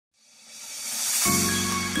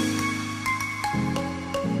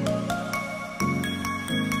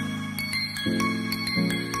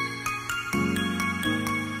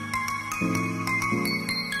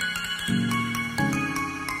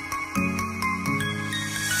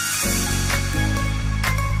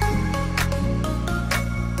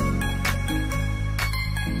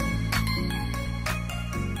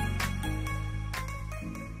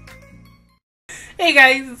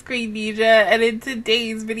Hey guys, it's Queendija, and in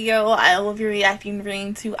today's video, I will be reacting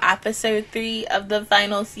to episode 3 of the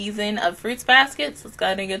final season of Fruits Baskets. Let's go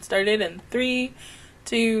ahead and get started in 3,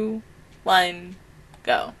 2, 1,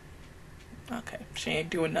 go. Okay, she ain't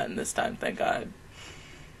doing nothing this time, thank God.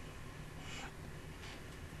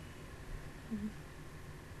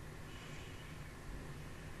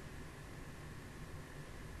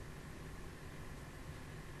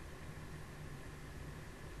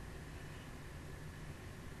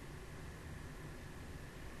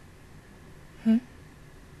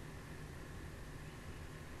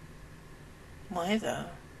 Why though?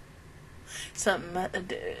 Something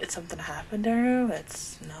happened to her?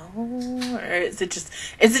 It's no, or is it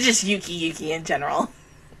just Yuki in general?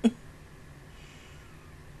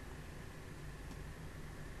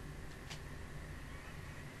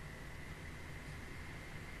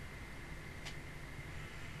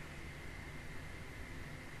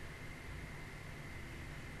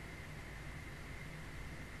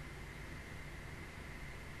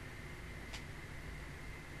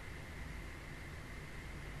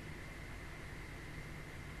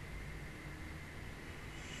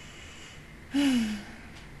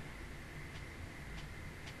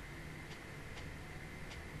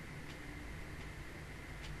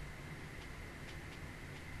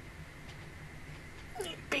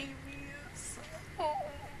 Babies. Oh.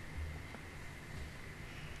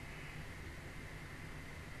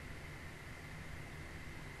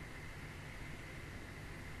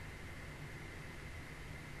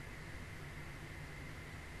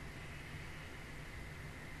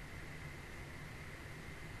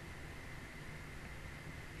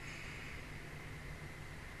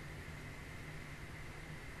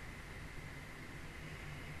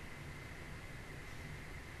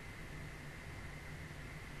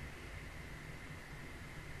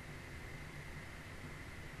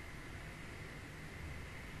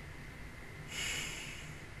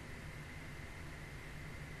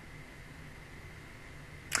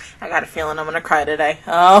 I got a feeling I'm gonna cry today.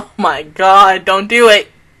 Oh my God, don't do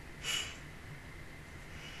it.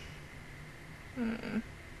 You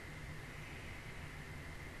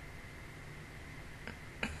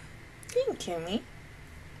can kill me.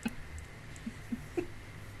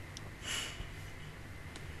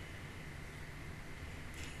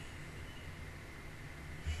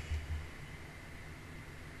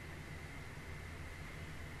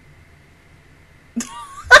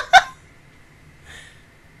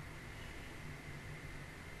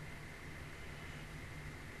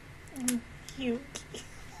 Yuki.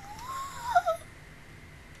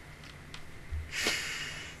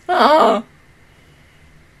 Oh.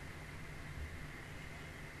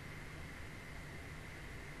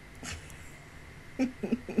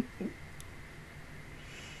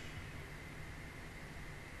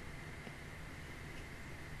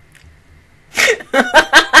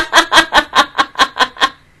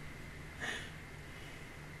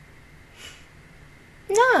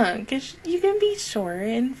 No, because you can be short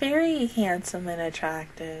and very handsome and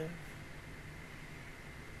attractive.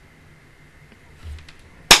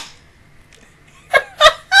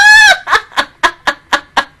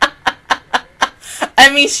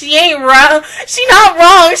 I mean, she ain't wrong. She not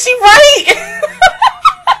wrong. She right.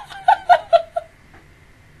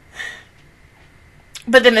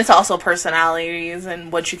 But then it's also personalities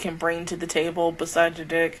and what you can bring to the table besides your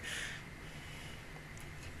dick.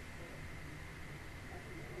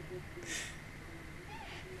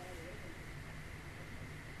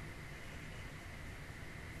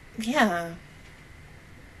 Yeah.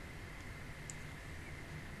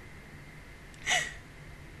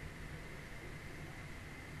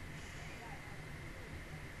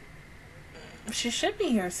 She should be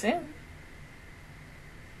here soon.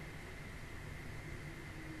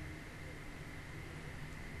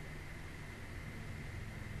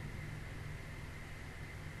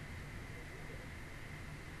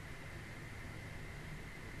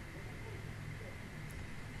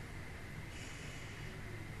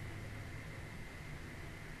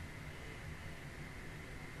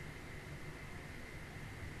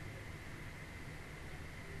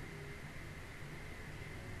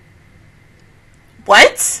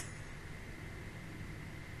 What?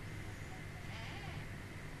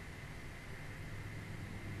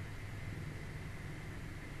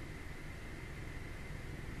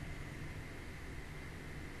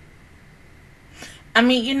 I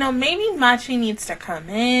mean, you know, maybe Machi needs to come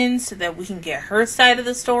in so that we can get her side of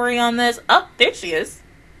the story on this. Oh, there she is.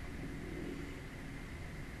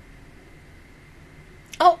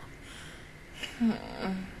 Oh.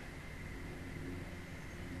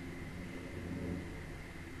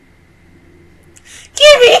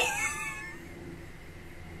 Gimme!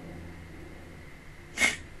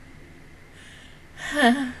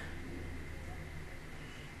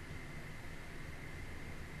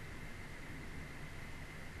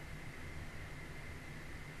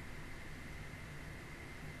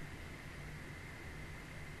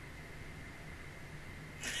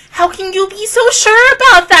 How can you be so sure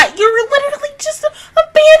about that? You're literally just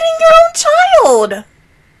abandoning your own child.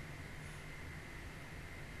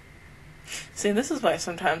 See, this is why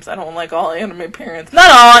sometimes I don't like all anime parents.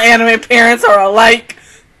 Not all anime parents are alike.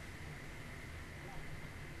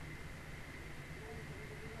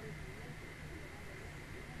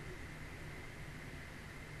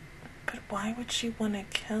 But why would she want to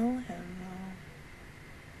kill him, though?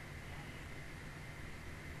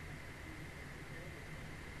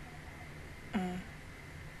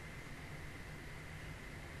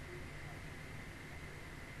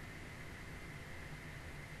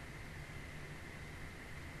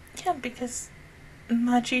 Yeah, because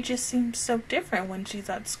Machi just seems so different when she's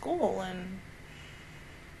at school, and...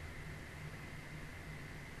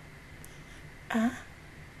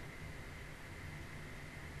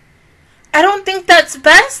 I don't think that's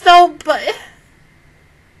best, though, but...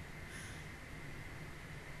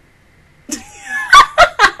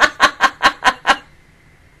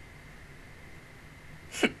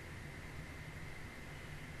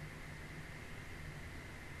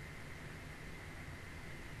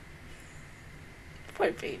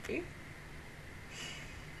 Poor baby.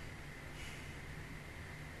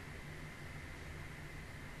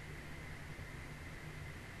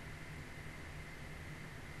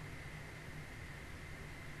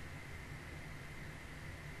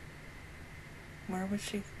 Where would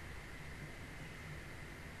she...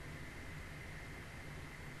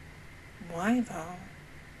 Why, though?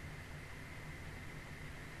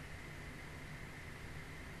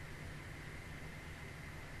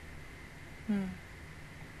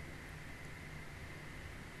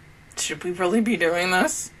 Should we really be doing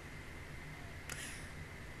this?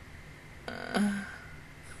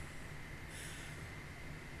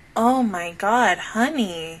 Oh my god,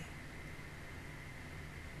 honey.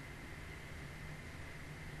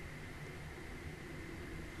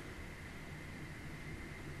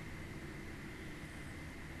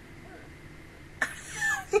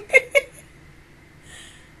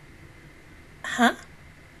 Huh?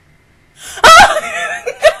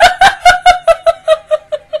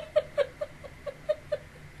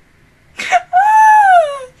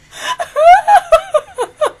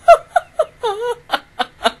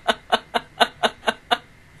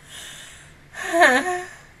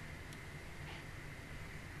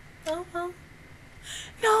 Oh well.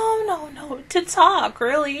 No, to talk,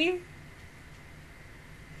 really.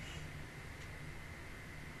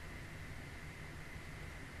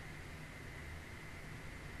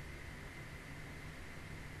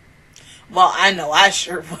 Well, I know I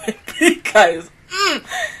sure would, because...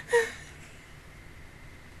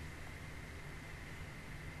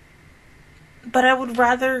 But I would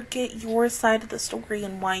rather get your side of the story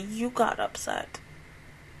and why you got upset.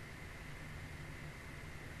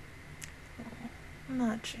 Oh,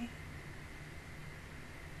 Nachi.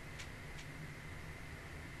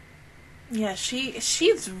 Yeah,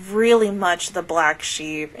 she's really much the black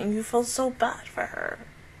sheep, and you feel so bad for her.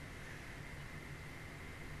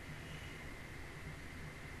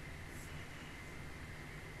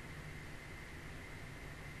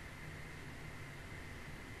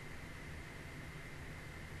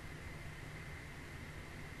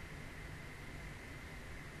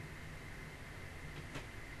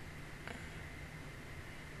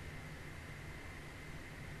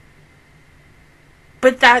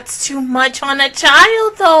 But that's too much on a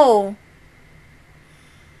child, though.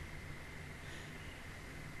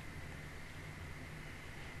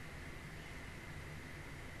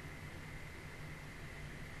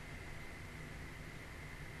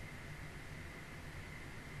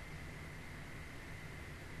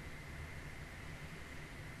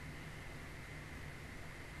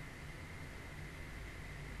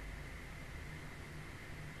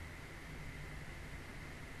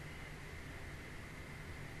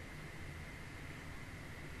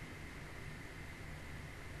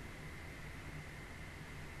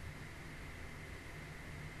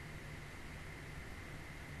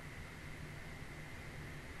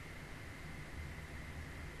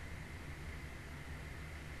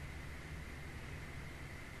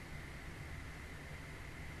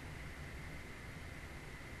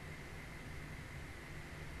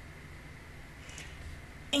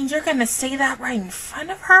 And you're gonna say that right in front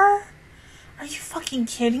of her? Are you fucking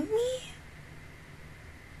kidding me?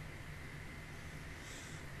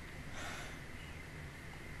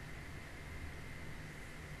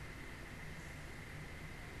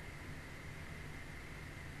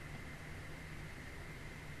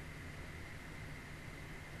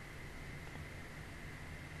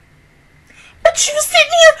 But you sitting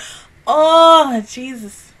here. Oh,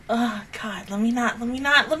 Jesus. Oh, God. Let me not.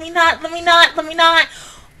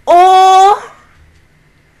 Oh.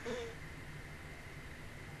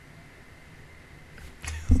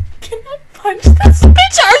 Can I punch this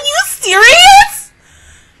bitch? Are you serious?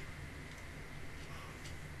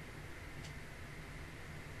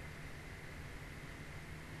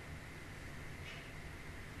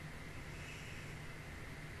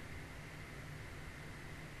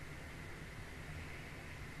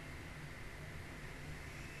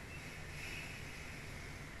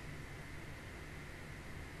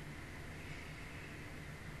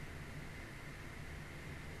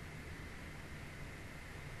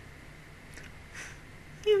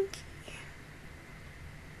 Yuki.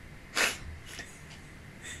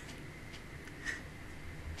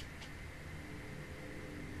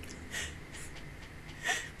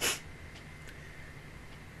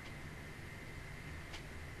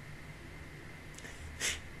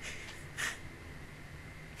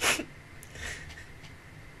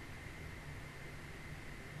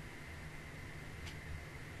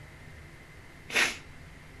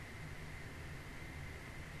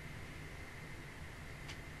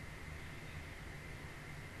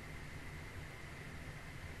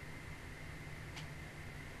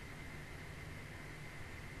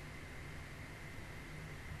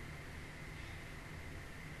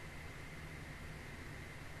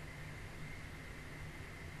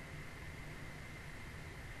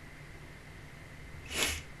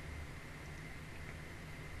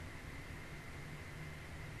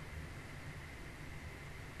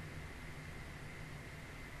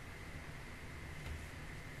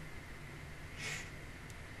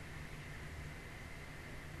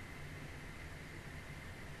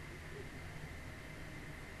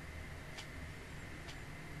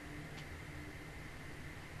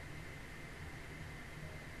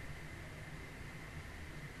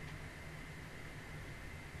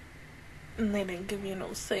 And they didn't give you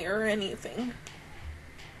no say or anything.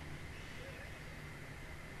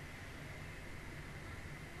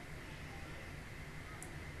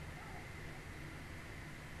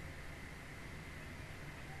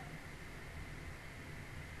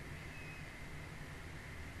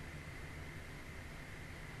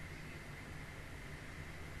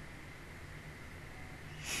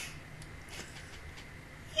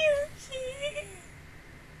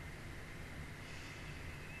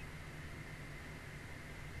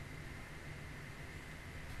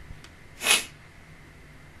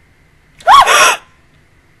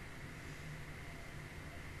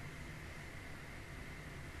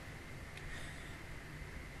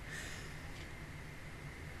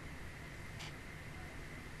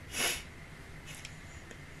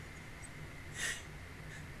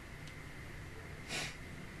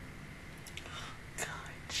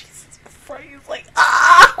 He's like,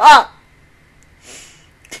 ah!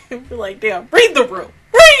 You'd be like, damn, read the room.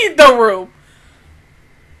 Read the room.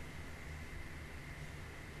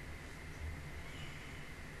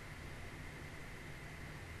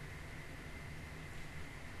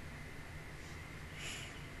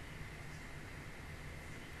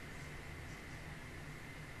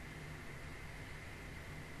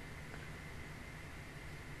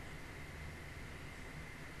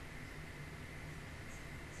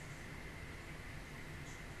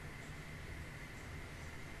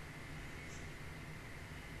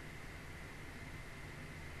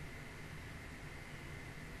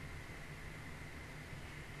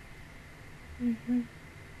 Mm-hmm.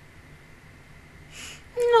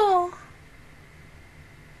 No.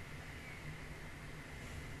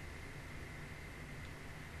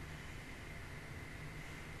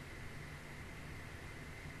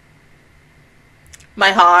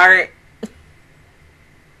 My heart.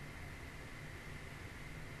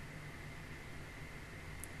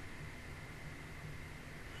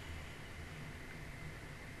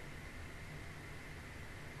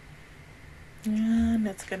 And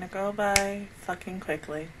it's gonna go by fucking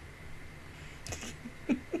quickly.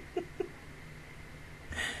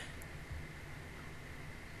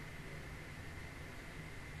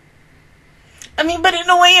 I mean, but in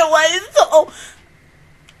a way it was, so...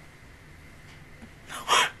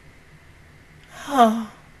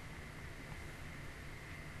 Oh.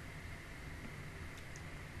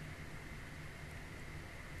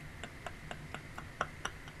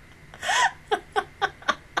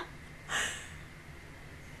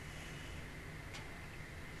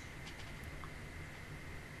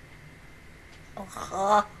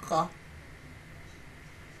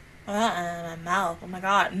 My mouth. Oh my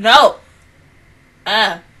god. No!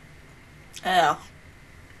 Ew.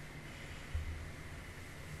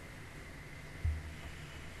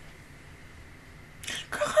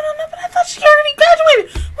 thought she already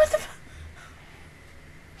graduated. What the fuck?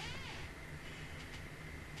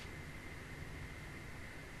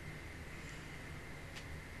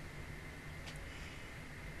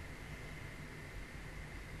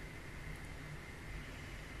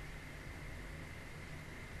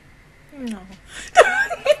 No.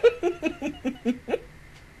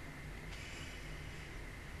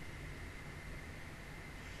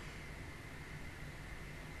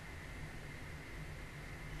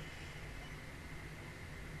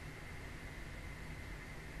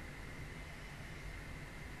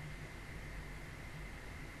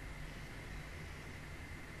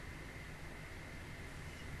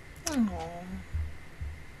 Oh.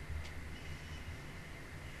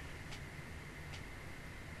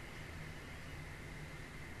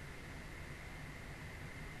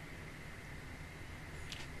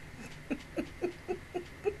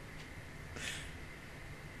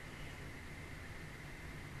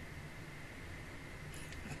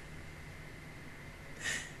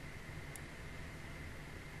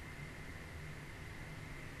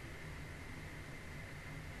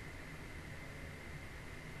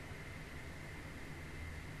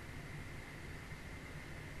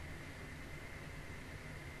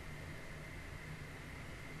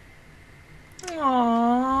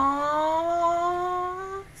 Aww.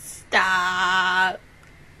 Stop.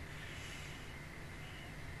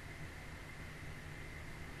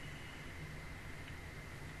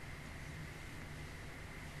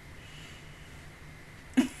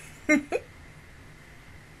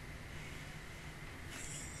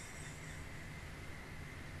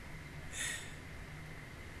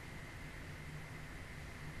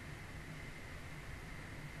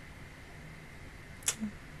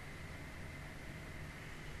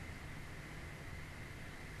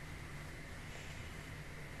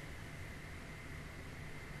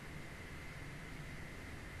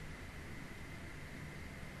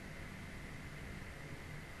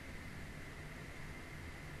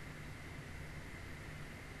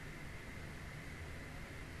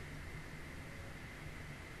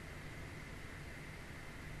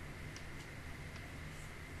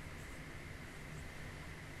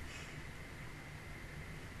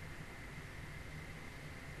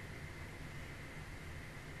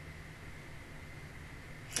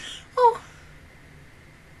 Oh.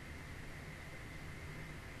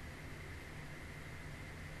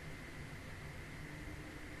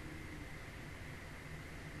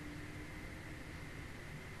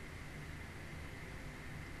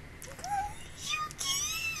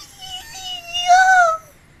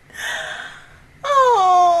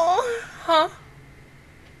 Oh. Huh?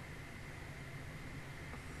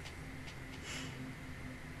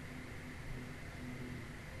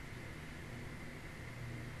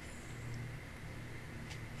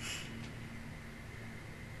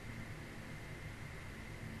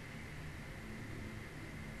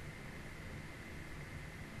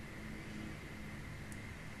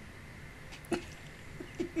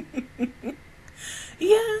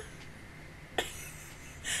 Yeah.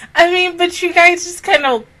 I mean, but you guys just kind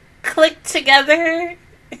of clicked together.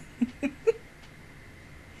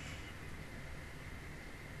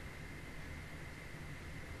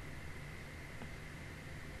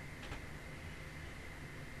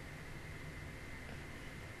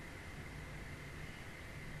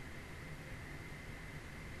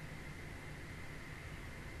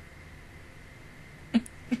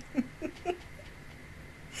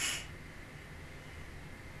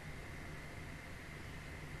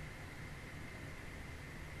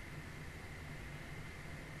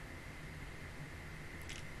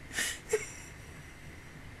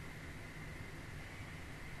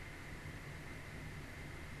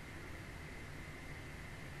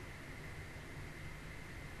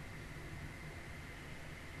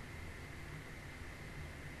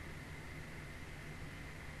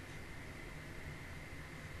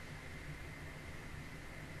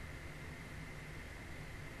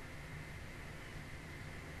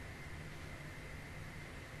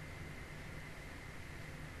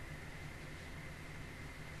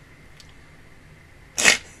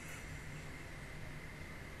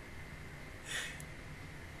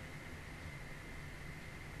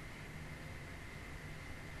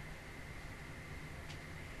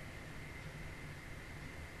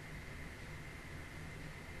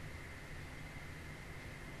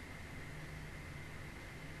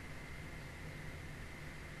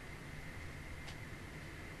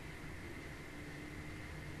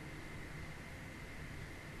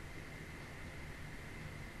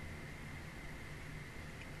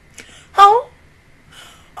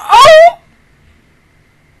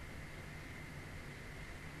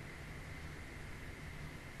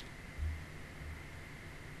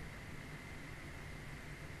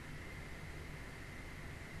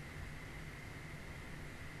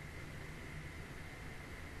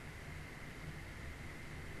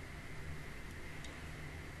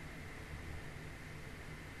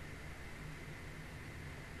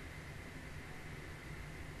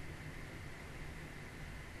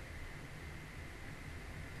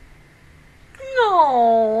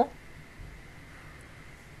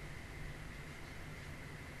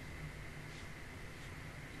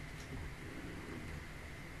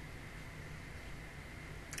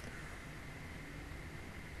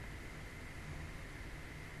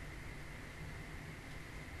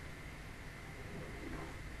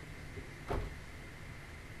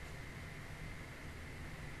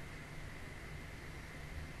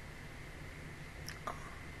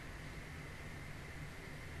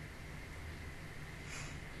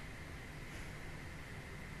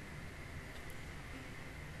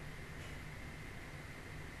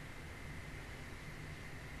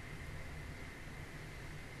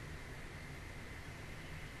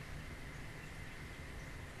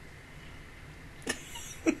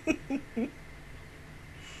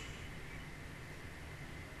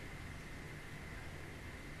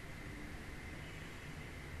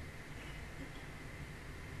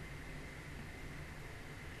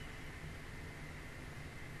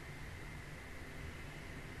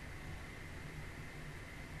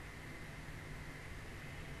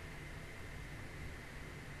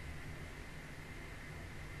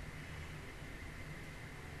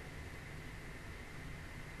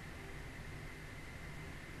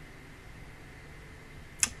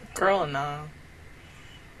 Girl, no.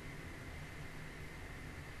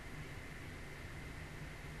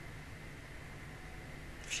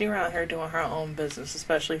 She around here doing her own business,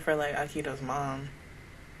 especially for like Akito's mom.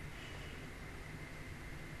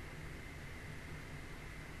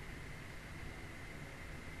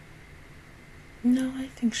 No, I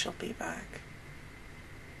think she'll be back.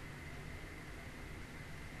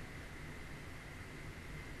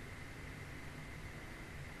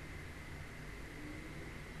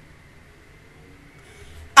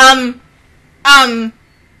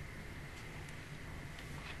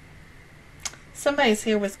 Somebody's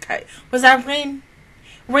hair was cut. Was that Rin?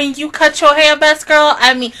 Rin, you cut your hair, best girl?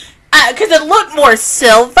 I mean, because it looked more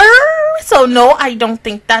silver. So no, I don't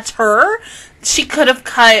think that's her. She could have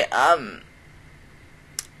cut,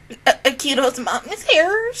 Akito's mom's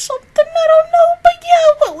hair or something. I don't know. But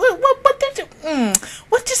yeah, what did you,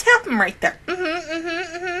 what just happened right there?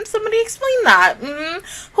 Somebody explain that.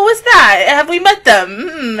 Who is that? Have we met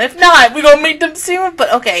them? If not, we're gonna meet them soon.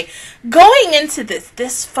 But okay, going into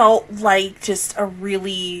this felt like just a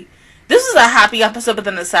really, this was a happy episode, but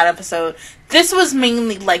then a sad episode. This was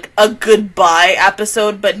mainly like a goodbye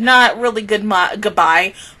episode, but not really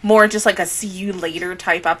goodbye. More just like a see you later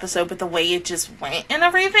type episode, but the way it just went and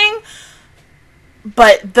everything.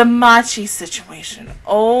 But the Machi situation.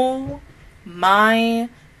 Oh my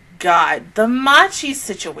God. The Machi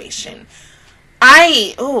situation.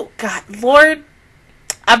 Oh God, Lord,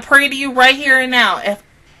 I pray to you right here and now.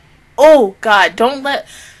 Oh God, don't let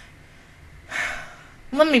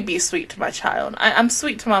me be sweet to my child. I'm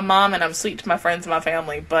sweet to my mom and I'm sweet to my friends and my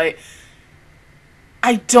family, but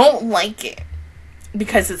I don't like it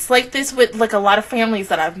because it's like this with like a lot of families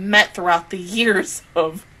that I've met throughout the years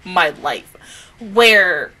of my life,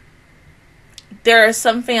 where there are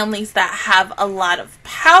some families that have a lot of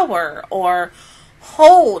power or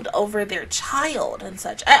hold over their child and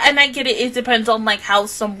such. And I get it. It depends on like how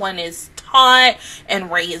someone is taught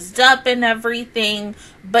and raised up and everything.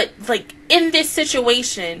 But like in this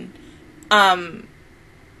situation,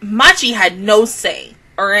 Machi had no say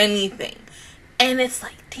or anything. And it's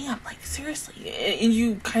like, damn, like seriously. And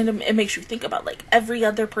you kind of, it makes you think about like every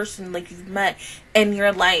other person like you've met in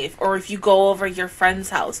your life, or if you go over your friend's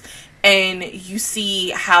house and you see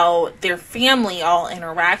how their family all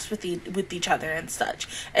interacts with each other and such.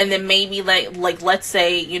 And then maybe like let's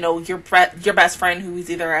say, you know, your best friend who is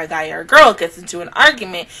either a guy or a girl gets into an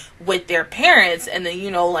argument with their parents, and then,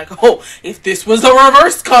 you know, like, oh, if this was a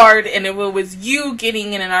reverse card and it was you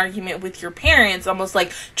getting in an argument with your parents, almost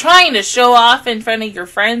like trying to show off in front of your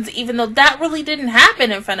friends, even though that really didn't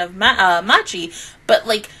happen in front of Machi. But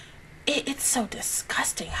like, it's so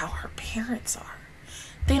disgusting how her parents are.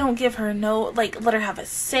 They don't give her let her have a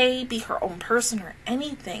say, be her own person or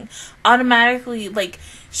anything. Automatically, like,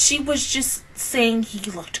 she was just saying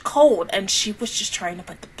he looked cold and she was just trying to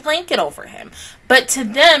put the blanket over him. But to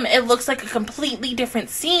them, it looks like a completely different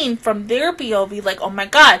scene from their POV. Like, oh my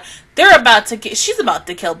God, she's about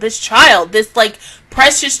to kill this child, this like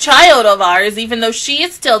precious child of ours, even though she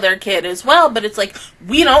is still their kid as well. But it's like,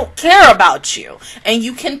 we don't care about you. And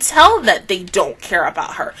you can tell that they don't care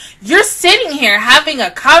about her. You're sitting here having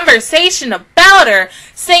a conversation about her,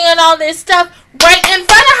 saying all this stuff right in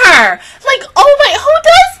front of her. Like, oh my, who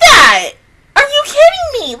does that? Are you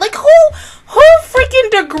kidding me? Like, who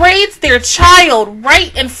freaking degrades their child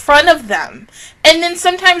right in front of them? And then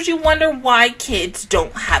sometimes you wonder why kids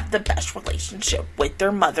don't have the best relationship with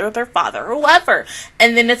their mother, their father, whoever.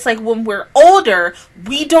 And then it's like, when we're older,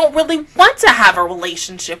 we don't really want to have a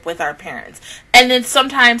relationship with our parents. And then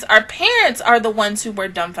sometimes our parents are the ones who were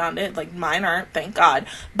dumbfounded. Like, mine aren't, thank God.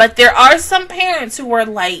 But there are some parents who are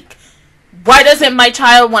like, why doesn't my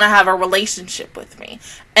child want to have a relationship with me?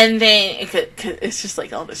 And then it's just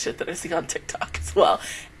like all the shit that I see on TikTok as well.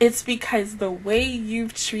 It's because the way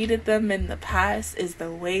you've treated them in the past is the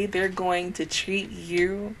way they're going to treat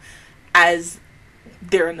you as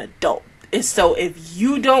they're an adult. So if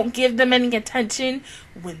you don't give them any attention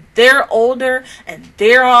when they're older and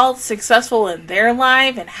they're all successful in their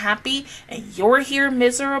life and happy, and you're here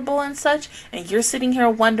miserable and such, and you're sitting here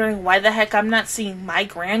wondering why the heck I'm not seeing my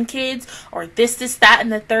grandkids or this, that,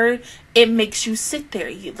 and the third, it makes you sit there.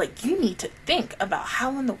 You need to think about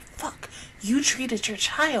how in the fuck you treated your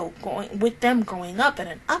child growing up and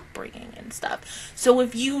an upbringing and stuff. So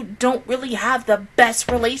if you don't really have the best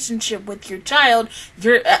relationship with your child,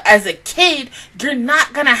 as a kid, you're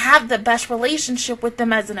not gonna have the best relationship with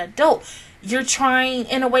them as an adult. You're trying,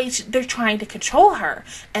 in a way, they're trying to control her,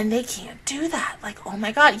 and they can't do that. Like, oh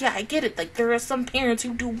my god, yeah, I get it. Like, there are some parents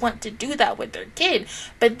who do want to do that with their kid,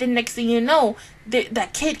 but then next thing you know,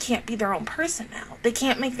 that kid can't be their own person now. They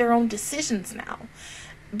can't make their own decisions now,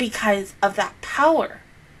 because of that power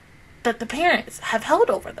that the parents have held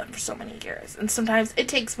over them for so many years. And sometimes it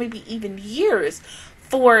takes maybe even years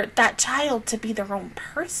for that child to be their own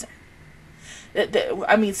person.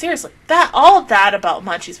 I mean, seriously, all that about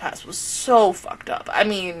Munchie's past was so fucked up. I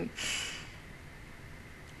mean,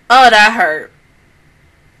 oh, that hurt.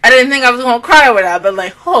 I didn't think I was gonna cry with that, but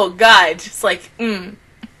like, oh god, just like, And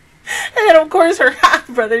then, of course, her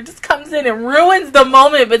half-brother just comes in and ruins the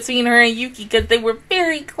moment between her and Yuki, because they were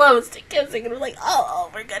very close to kissing, and we're like, oh,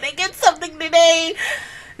 we're gonna get something today.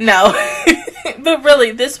 No. But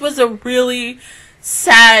really, this was a really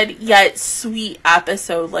sad yet sweet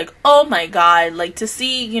episode. Like, oh my god, like, to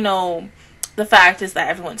see, the fact is that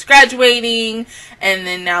everyone's graduating, and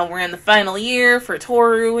then now we're in the final year for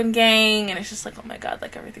Toru and gang, and it's just like, oh my god,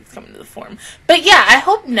 like, everything's coming to the form. But yeah, I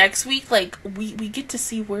hope next week, like, we get to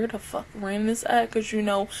see where the fuck Rin is at, because, Rin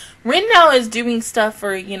now is doing stuff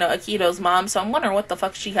for, Akito's mom, so I'm wondering what the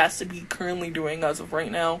fuck she has to be currently doing as of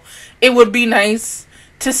right now. It would be nice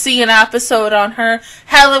to see an episode on her.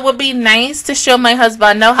 Hell, it would be nice to show my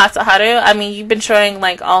husbando Hatsuharu. I mean, you've been showing,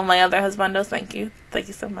 like, all my other husbandos. Thank you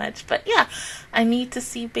so much. But yeah, I need to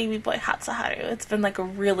see baby boy Hatsuharu. It's been like a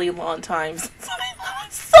really long time since I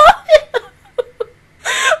saw him.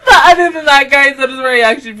 But other than that, guys, that is my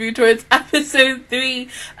reaction view towards episode 3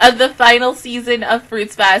 of the final season of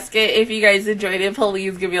Fruits Basket. If you guys enjoyed it,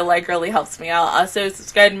 please give me a like. It really helps me out. Also,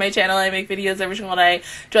 subscribe to my channel. I make videos every single day.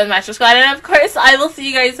 Join the Master Squad. And of course, I will see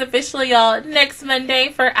you guys officially, y'all, next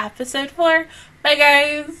Monday for episode 4. Bye,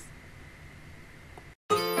 guys.